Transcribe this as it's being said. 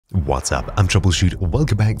What's up? I'm Troubleshoot.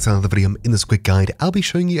 Welcome back to another video. In this quick guide, I'll be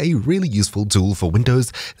showing you a really useful tool for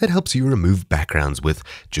Windows that helps you remove backgrounds with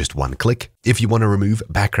just one click. If you want to remove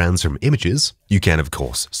backgrounds from images, you can of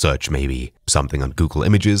course search maybe something on Google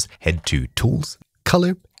Images, head to Tools,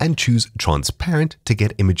 Color, and choose Transparent to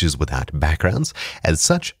get images without backgrounds as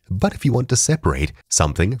such. But if you want to separate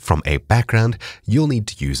something from a background, you'll need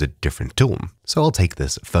to use a different tool. So I'll take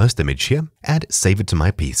this first image here and save it to my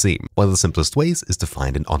PC. One of the simplest ways is to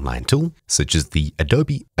find an online tool, such as the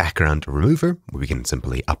Adobe Background Remover, where we can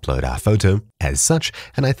simply upload our photo as such,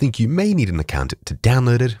 and I think you may need an account to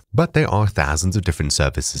download it, but there are thousands of different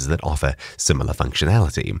services that offer similar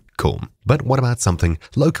functionality. Cool. But what about something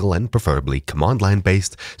local and preferably command line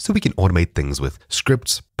based, so we can automate things with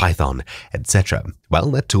scripts, Python, etc. Well,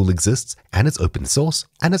 that tool exists and it's open source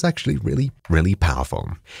and it's actually really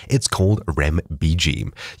powerful. It's called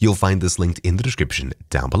RemBG. You'll find this linked in the description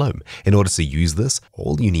down below. In order to use this,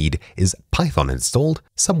 all you need is Python installed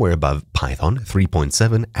somewhere above Python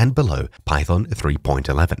 3.7 and below Python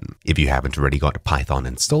 3.11. If you haven't already got Python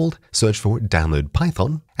installed, search for download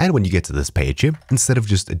Python, and when you get to this page here, instead of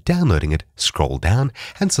just downloading it, scroll down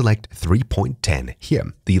and select 3.10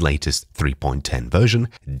 here, the latest 3.10 version.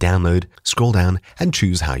 Download, scroll down, and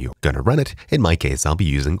choose how you're going to run it. In my case, I'll be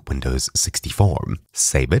using Windows 64.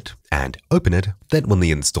 Save it and open it. Then when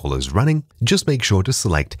the installer is running, just make sure to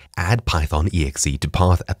select Add Python exe to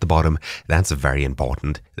path at the bottom. That's very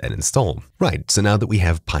important. Then install. Right, so now that we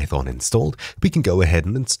have Python installed, we can go ahead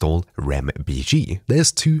and install RemBG.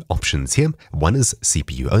 There's two options here. One is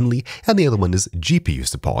CPU only, and the other one is GPU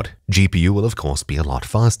support. GPU will of course be a lot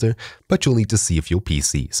faster, but you'll need to see if your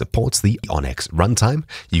PC supports the Onyx runtime.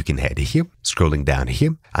 You can head here, scrolling down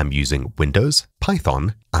here. I'm using Windows,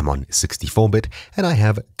 Python, I'm on 64-bit, and I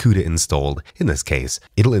have CUDA installed. In this case,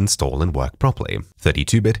 it'll install and work properly.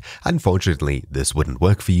 32-bit, unfortunately, this wouldn't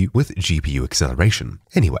work for you with GPU acceleration.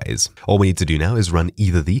 Anyways, all we need to do now is run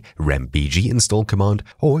either the RemBG install command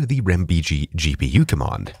or the RemBG GPU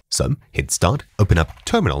command. So, hit start, open up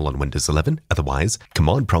Terminal on Windows 11, otherwise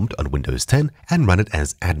Command Prompt on Windows 10, and run it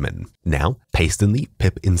as admin. Now, paste in the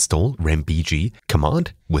pip install RemBG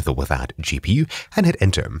command with or without GPU and hit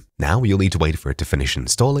enter. Now you'll need to wait for it to finish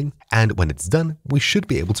installing, and when it's done, we should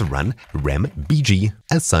be able to run RemBG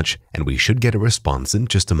as such, and we should get a response in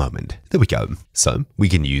just a moment. There we go. So we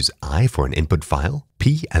can use I for an input file,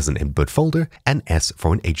 P as an input folder, and S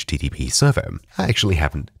for an HTTP server. I actually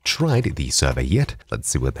haven't tried the server yet. Let's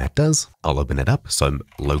see what that does. I'll open it up. So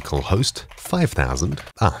localhost 5000.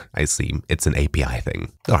 I see. It's an API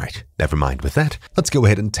thing. All right, never mind with that. Let's go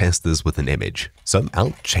ahead and test this with an image. So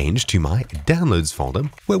I'll change to my downloads folder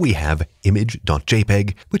where we have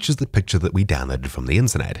image.jpg, which is the picture that we downloaded from the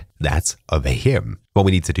internet. That's over here. What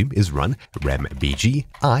we need to do is run RemBG,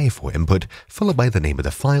 I for input, followed by the name of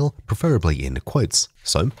the file, preferably in quotes.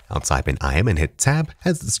 So I'll type in IM and hit tab,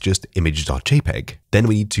 as it's just image.jpg. Then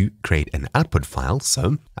we need to create an output file,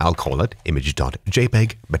 so I'll call it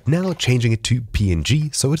image.jpg, but now changing it to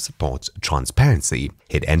PNG so it supports transparency.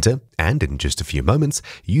 Hit enter, and in just a few moments,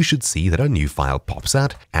 you should see that our new file pops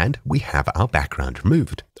out and we have our background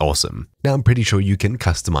removed. Awesome. Now I'm pretty sure you can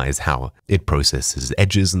customize how it processes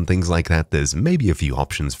edges and things like that. There's maybe a few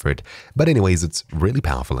options for it, but anyways, it's really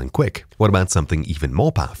powerful and quick. What about something even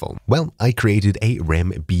more powerful? Well, I created a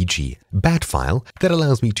RemBG.BAT file that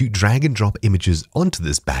allows me to drag and drop images onto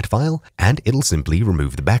this BAT file, and it'll simply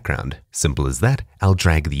remove the background. Simple as that. I'll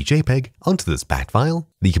drag the JPEG onto this BAT file.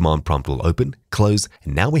 The command prompt will open, close,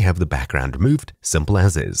 and now we have the background removed, simple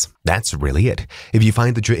as is. That's really it. If you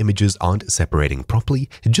find that your images aren't separating properly,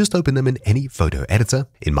 just open them in any photo editor.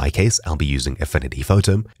 In my case, I'll be using Affinity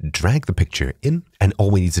Photo, drag the picture in, and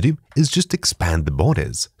all we need to do is just expand the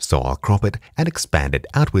borders. So I'll crop it and expand it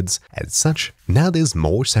outwards as such. Now there's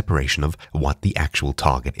more separation of what the actual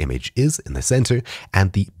target image is in the center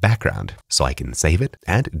and the background. So I can save it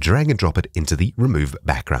and drag and drop it into the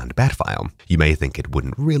remove.bg.BAT file. You may think it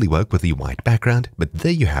wouldn't really work with the white background, but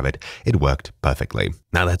there you have it. It worked perfectly.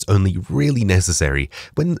 Now that's only really necessary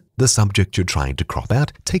when the subject you're trying to crop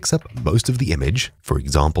out takes up most of the image. For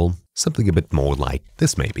example, something a bit more like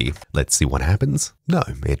this maybe. Let's see what happens. No,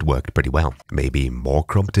 it worked pretty well. Maybe more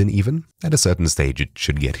cropped in even. At a certain stage, it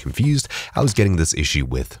should get confused. I was getting this issue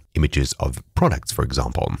with images of products, for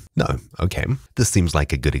example. No, okay. This seems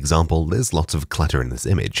like a good example. There's lots of clutter in this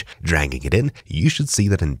image. Dragging it in, you should see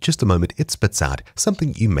that in just a moment it spits out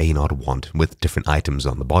something you may not want with different items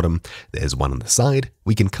on the bottom. There's one on the side.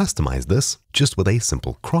 We can customize this just with a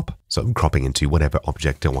simple crop. So I'm cropping into whatever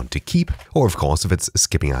object I want to keep. Or of course, if it's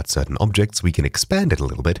skipping out certain objects, we can expand it a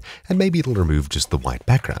little bit and maybe it'll remove just the white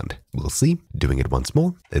background. We'll see. Doing it once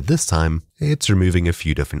more. This time, It's removing a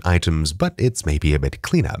few different items, but it's maybe a bit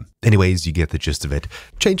cleaner. Anyways, you get the gist of it.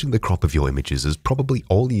 Changing the crop of your images is probably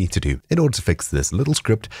all you need to do in order to fix this little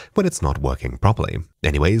script when it's not working properly.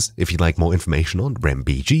 Anyways, if you'd like more information on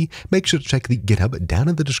RemBG, make sure to check the GitHub down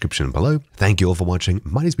in the description below. Thank you all for watching.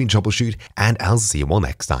 My name's been Troubleshoot, and I'll see you all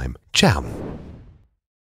next time. Ciao!